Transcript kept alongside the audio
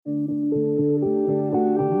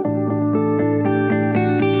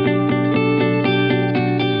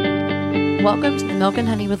Welcome to the Milk and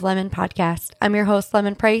Honey with Lemon podcast. I'm your host,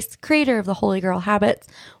 Lemon Price, creator of the Holy Girl Habits,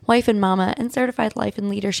 wife and mama, and certified life and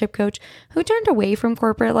leadership coach who turned away from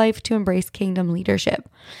corporate life to embrace kingdom leadership.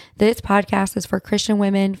 This podcast is for Christian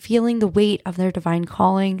women feeling the weight of their divine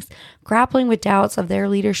callings, grappling with doubts of their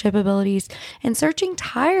leadership abilities, and searching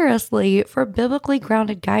tirelessly for biblically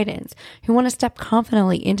grounded guidance who want to step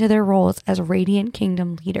confidently into their roles as radiant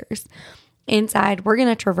kingdom leaders. Inside, we're going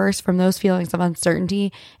to traverse from those feelings of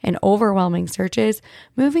uncertainty and overwhelming searches,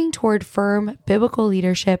 moving toward firm biblical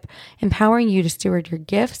leadership, empowering you to steward your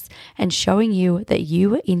gifts, and showing you that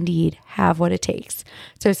you indeed have what it takes.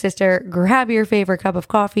 So, sister, grab your favorite cup of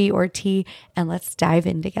coffee or tea, and let's dive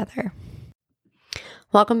in together.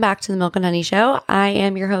 Welcome back to the Milk and Honey Show. I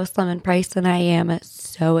am your host, Lemon Price, and I am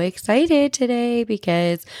so excited today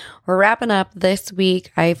because we're wrapping up this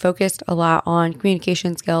week. I focused a lot on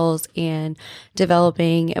communication skills and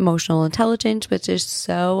developing emotional intelligence, which is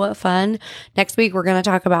so fun. Next week, we're going to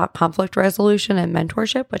talk about conflict resolution and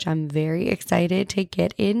mentorship, which I'm very excited to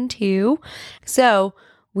get into. So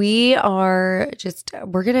we're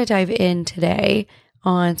going to dive in today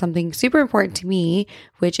on something super important to me,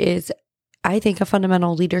 which is I think a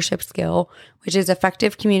fundamental leadership skill, which is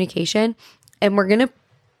effective communication. And we're going to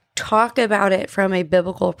talk about it from a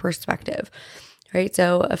biblical perspective, right?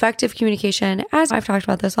 So effective communication, as I've talked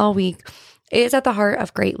about this all week, is at the heart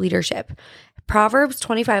of great leadership. Proverbs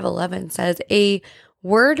 25:11 says, "A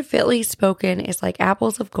word fitly spoken is like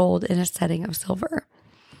apples of gold in a setting of silver."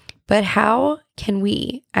 But how can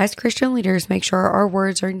we, as Christian leaders, make sure our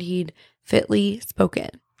words are indeed fitly spoken?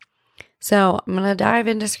 So I'm going to dive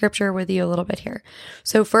into scripture with you a little bit here.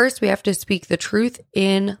 So first, we have to speak the truth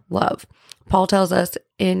in love. Paul tells us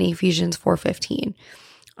in Ephesians 4:15,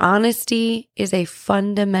 honesty is a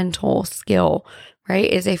fundamental skill,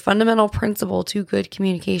 right? Is a fundamental principle to good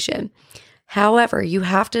communication. However, you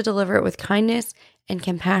have to deliver it with kindness and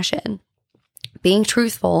compassion. Being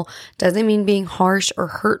truthful doesn't mean being harsh or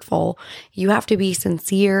hurtful. You have to be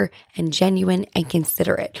sincere and genuine and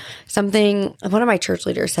considerate. One of my church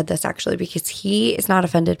leaders said this actually because he is not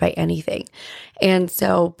offended by anything. And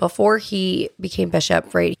so before he became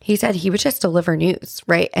bishop, right, he said he would just deliver news,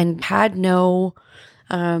 right, and had no,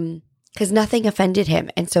 because nothing offended him.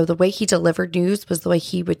 And so the way he delivered news was the way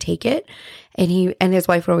he would take it. And his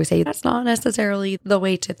wife would always say, that's not necessarily the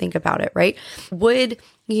way to think about it, right? Would,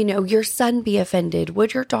 your son be offended?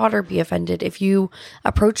 Would your daughter be offended if you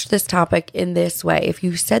approached this topic in this way? If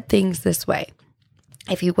you said things this way?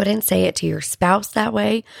 If you wouldn't say it to your spouse that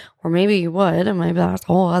way, or maybe you would, and maybe that's a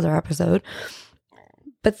whole other episode.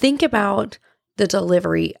 But think about the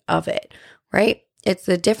delivery of it, right? It's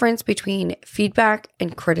the difference between feedback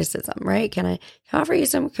and criticism, right? Can I offer you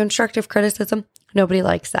some constructive criticism? Nobody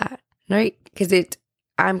likes that, right? Because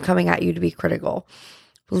I'm coming at you to be critical.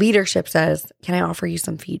 Leadership says, can I offer you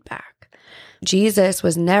some feedback? Jesus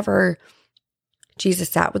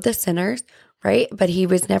sat with the sinners, right? But he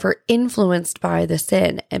was never influenced by the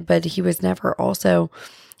sin, but he was never also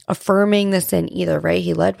affirming the sin either, right?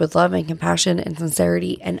 He led with love and compassion and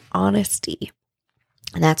sincerity and honesty.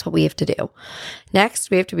 And that's what we have to do.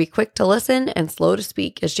 Next, we have to be quick to listen and slow to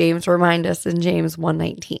speak, as James reminds us in James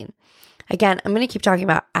 1:19. Again, I'm going to keep talking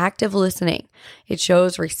about active listening. It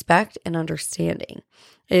shows respect and understanding.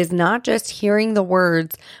 It is not just hearing the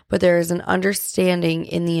words, but there is an understanding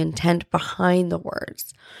in the intent behind the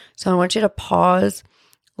words. So I want you to pause,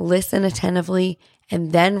 listen attentively,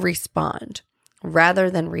 and then respond rather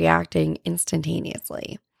than reacting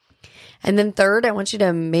instantaneously. And then third, I want you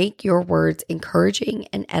to make your words encouraging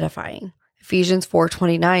and edifying. Ephesians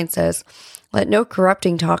 4:29 says, "Let no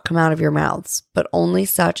corrupting talk come out of your mouths, but only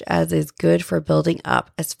such as is good for building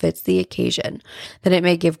up as fits the occasion, that it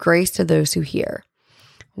may give grace to those who hear."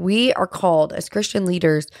 We are called as Christian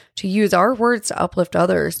leaders to use our words to uplift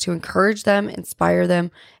others, to encourage them, inspire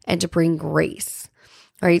them, and to bring grace.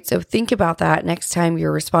 Right? So think about that next time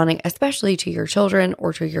you're responding, especially to your children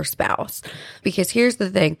or to your spouse. Because here's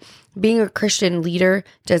the thing, being a Christian leader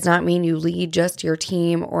does not mean you lead just your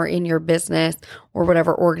team or in your business or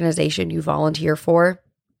whatever organization you volunteer for.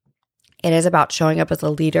 It is about showing up as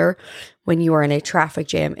a leader when you are in a traffic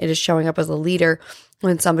jam. It is showing up as a leader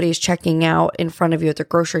when somebody is checking out in front of you at the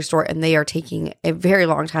grocery store and they are taking a very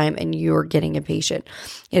long time and you're getting impatient.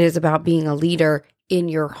 It is about being a leader in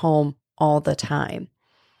your home all the time.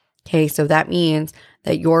 Okay, so that means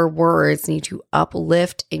that your words need to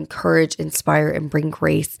uplift, encourage, inspire, and bring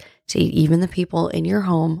grace to even the people in your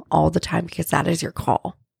home all the time, because that is your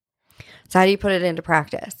call. So how do you put it into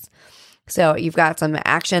practice? So you've got some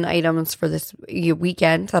action items for this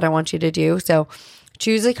weekend that I want you to do. So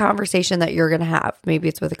choose a conversation that you're going to have. Maybe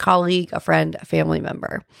it's with a colleague, a friend, a family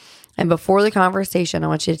member. And before the conversation, I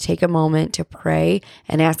want you to take a moment to pray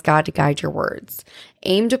and ask God to guide your words.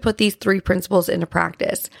 Aim to put these 3 principles into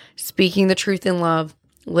practice: speaking the truth in love,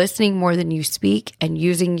 listening more than you speak, and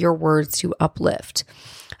using your words to uplift.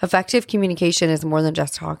 Effective communication is more than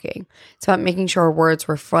just talking. It's about making sure our words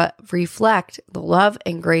reflect the love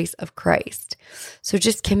and grace of Christ. So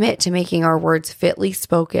just commit to making our words fitly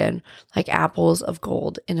spoken, like apples of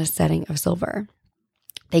gold in a setting of silver.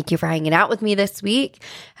 Thank you for hanging out with me this week.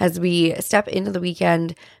 As we step into the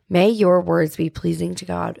weekend, may your words be pleasing to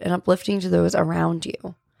God and uplifting to those around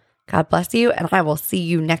you. God bless you, and I will see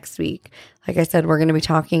you next week. Like I said, we're going to be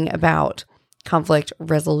talking about conflict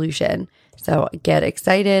resolution. So get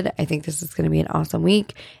excited. I think this is going to be an awesome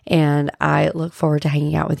week, and I look forward to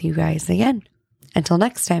hanging out with you guys again. Until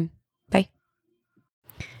next time, bye.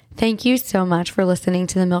 Thank you so much for listening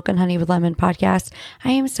to the Milk and Honey with Lemon podcast.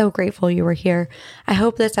 I am so grateful you were here. I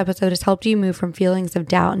hope this episode has helped you move from feelings of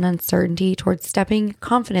doubt and uncertainty towards stepping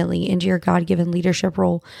confidently into your God-given leadership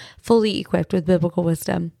role, fully equipped with biblical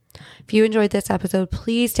wisdom. If you enjoyed this episode,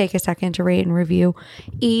 please take a second to rate and review.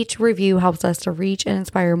 Each review helps us to reach and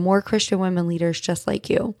inspire more Christian women leaders just like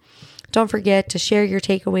you. Don't forget to share your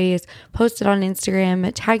takeaways, post it on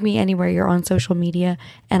Instagram, tag me anywhere you're on social media,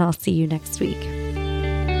 and I'll see you next week.